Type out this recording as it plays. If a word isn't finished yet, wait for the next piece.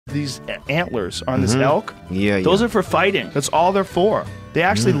these antlers on this elk, Yeah, those are for fighting. That's all they're for. They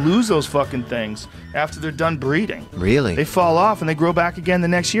actually lose those fucking things after they're done breeding. Really? They fall off and they grow back again the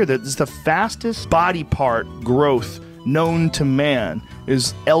next year. That's the fastest body part growth known to man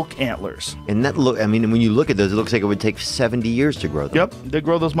is elk antlers. And that look, I mean, when you look at those, it looks like it would take 70 years to grow them. Yep, they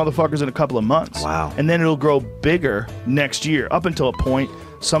grow those motherfuckers in a couple of months. Wow. And then it'll grow bigger next year, up until a point,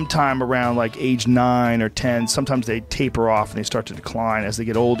 sometime around like age 9 or 10. Sometimes they taper off and they start to decline as they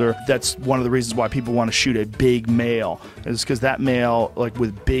get older. That's one of the reasons why people want to shoot a big male, is because that male, like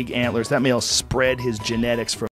with big antlers, that male spread his genetics from